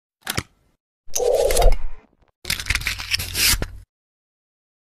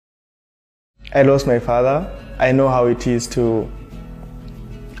I lost my father. I know how it is to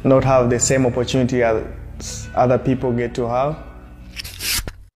not have the same opportunity as other people get to have.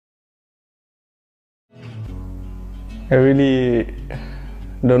 I really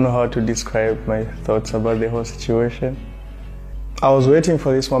don't know how to describe my thoughts about the whole situation. I was waiting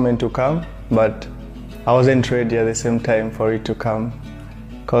for this moment to come, but I wasn't ready at the same time for it to come,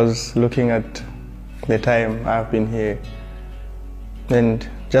 because looking at the time I've been here and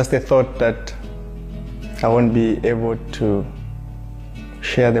just the thought that I won't be able to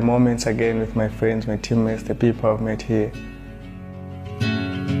share the moments again with my friends, my teammates, the people I've met here.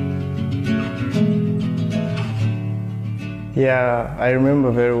 Yeah, I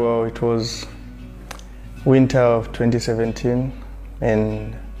remember very well. It was winter of 2017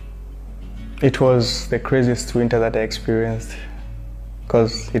 and it was the craziest winter that I experienced,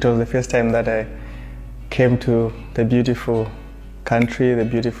 because it was the first time that I came to the beautiful country, the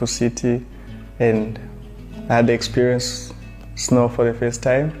beautiful city, and I had experienced snow for the first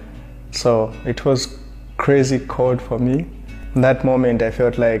time. So it was crazy cold for me. In that moment I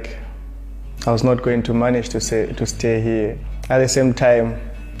felt like I was not going to manage to stay here. At the same time,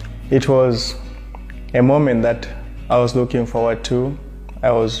 it was a moment that I was looking forward to.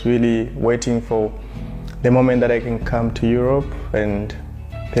 I was really waiting for the moment that I can come to Europe and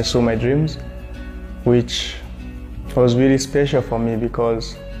pursue my dreams, which was really special for me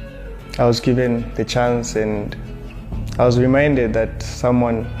because I was given the chance and I was reminded that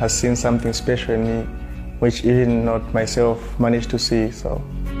someone has seen something special in me, which even not myself managed to see. So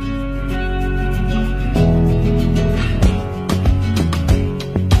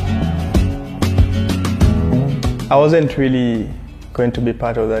I wasn't really going to be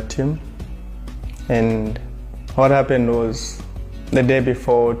part of that team, and what happened was the day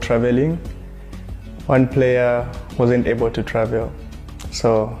before traveling, one player wasn't able to travel,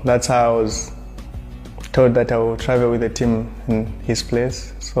 so that's how I was told that I will travel with the team in his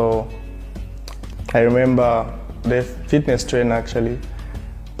place. So I remember the fitness trainer, actually,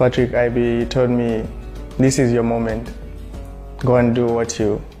 Patrick IB, told me, this is your moment, go and do what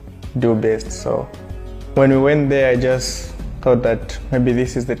you do best. So when we went there, I just thought that maybe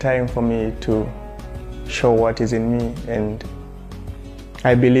this is the time for me to show what is in me, and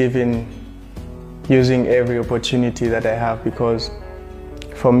I believe in using every opportunity that I have, because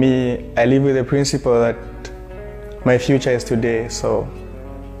for me, I live with the principle that my future is today. So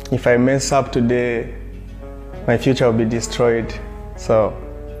if I mess up today, my future will be destroyed. So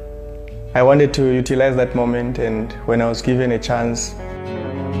I wanted to utilize that moment, and when I was given a chance,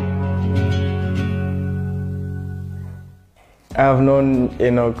 I have known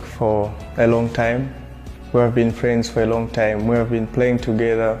Enoch for a long time. We have been friends for a long time. We have been playing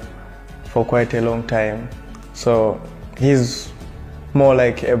together for quite a long time. So he's more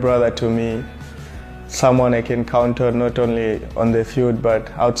like a brother to me, someone I can count on, not only on the field but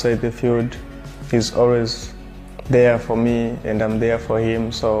outside the field. He's always there for me and I'm there for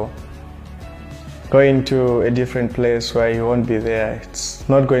him. So going to a different place where he won't be there, it's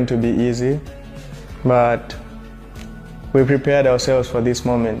not going to be easy, but we prepared ourselves for this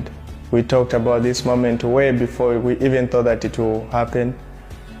moment. We talked about this moment way before we even thought that it will happen.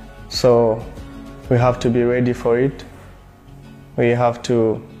 So we have to be ready for it. We have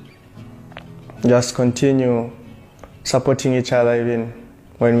to just continue supporting each other even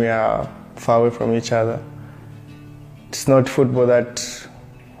when we are far away from each other. It's not football that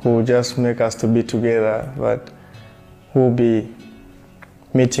will just make us to be together, but we'll be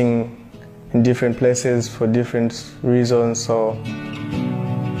meeting in different places for different reasons. So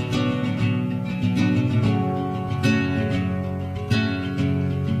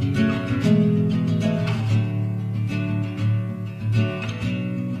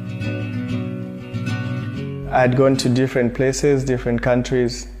I had gone to different places, different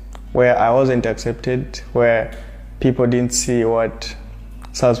countries where I wasn't accepted, where people didn't see what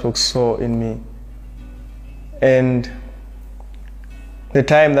Salzburg saw in me. And the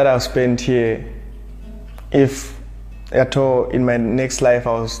time that I've spent here, if at all in my next life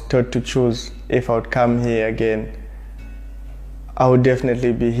I was told to choose if I would come here again, I would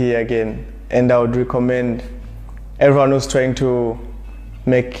definitely be here again. And I would recommend everyone who's trying to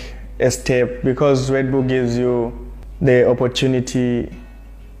make a step, because Red Bull gives you the opportunity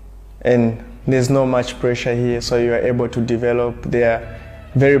and there's not much pressure here, so you are able to develop. They are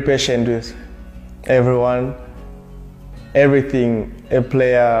very patient with everyone. Everything a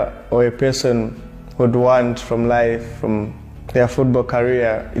player or a person would want from life, from their football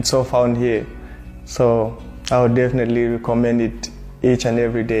career, it's all found here. So I would definitely recommend it each and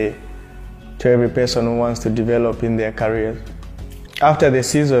every day to every person who wants to develop in their career. after the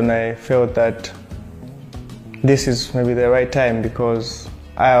season, I felt that this is maybe the right time because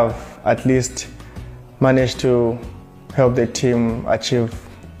I have at least managed to help the team achieve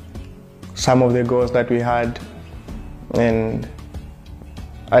some of the goals that we had, and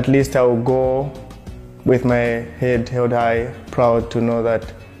at least I will go with my head held high, proud to know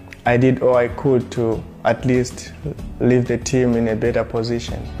that I did all I could to at least leave the team in a better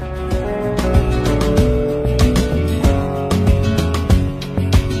position.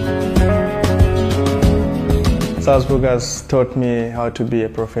 Salzburg has taught me how to be a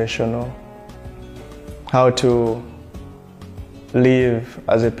professional, how to live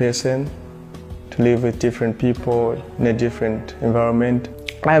as a person, to live with different people in a different environment.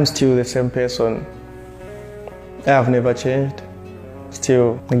 I am still the same person. I have never changed.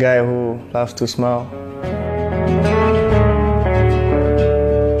 Still a guy who loves to smile.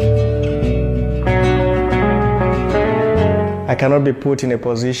 I cannot be put in a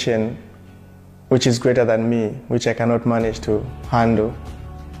position which is greater than me, which I cannot manage to handle.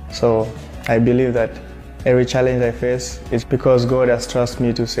 So I believe that every challenge I face is because God has trusted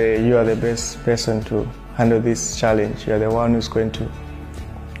me to say, you are the best person to handle this challenge. You are the one who's going to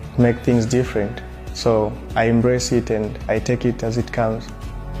make things different. So I embrace it and I take it as it comes.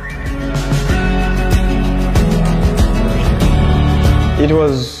 It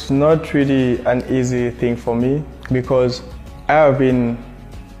was not really an easy thing for me because I have been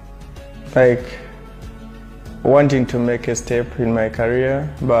wanting to make a step in my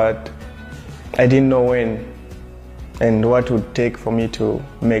career, but I didn't know when and what would take for me to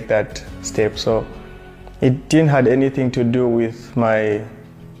make that step. So it didn't have anything to do with my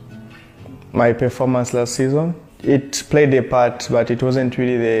performance last season. It played a part, but it wasn't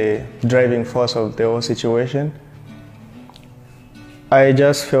really the driving force of the whole situation. I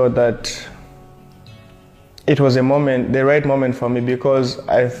just felt that it was a moment, the right moment for me, because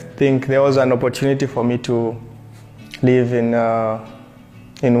I think there was an opportunity for me to live in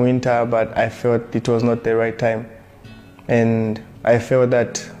winter, but I felt it was not the right time. And I felt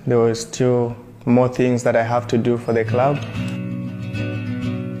that there was still more things that I have to do for the club.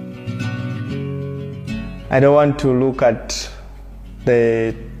 I don't want to look at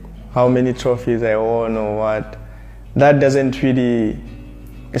how many trophies I won or what. That doesn't really,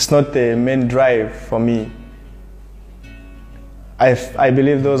 it's not the main drive for me. I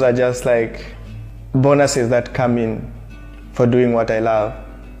believe those are just like bonuses that come in for doing what I love.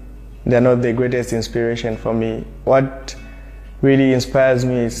 They're not the greatest inspiration for me. What really inspires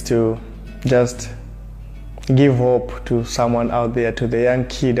me is to just give hope to someone out there, to the young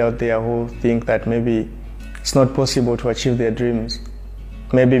kid out there who think that maybe it's not possible to achieve their dreams.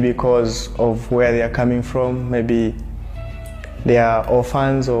 Maybe because of where they are coming from, maybe they are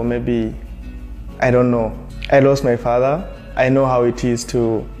orphans, or maybe, I don't know. I lost my father. I know how it is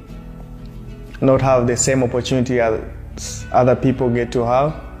to not have the same opportunity as other people get to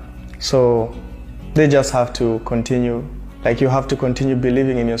have. So they just have to continue. Like, you have to continue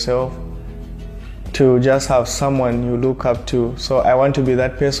believing in yourself, to just have someone you look up to. So I want to be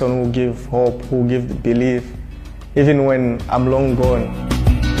that person who give hope, who give belief, even when I'm long gone.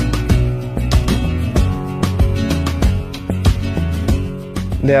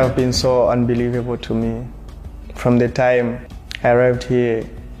 They have been so unbelievable to me. From the time I arrived here,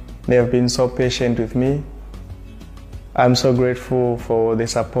 they have been so patient with me. I'm so grateful for the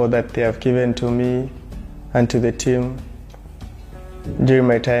support that they have given to me and to the team. During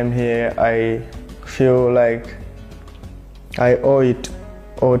my time here, I feel like I owe it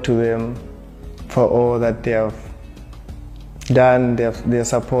all to them for all that they have done, their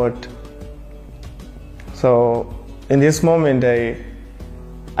support. So in this moment,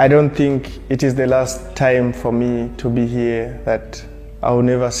 I don't think it is the last time for me to be here, that I will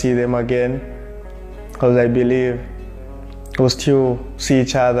never see them again, because I believe we'll still see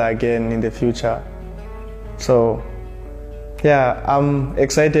each other again in the future. So yeah, I'm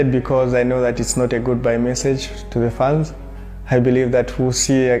excited because I know that it's not a goodbye message to the fans. I believe that we'll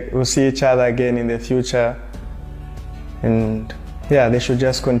see each other again in the future, and yeah, they should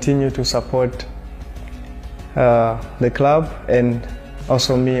just continue to support the club, and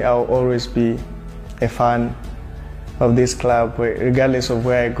also me, I'll always be a fan of this club. Regardless of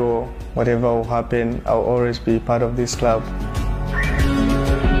where I go, whatever will happen, I'll always be part of this club.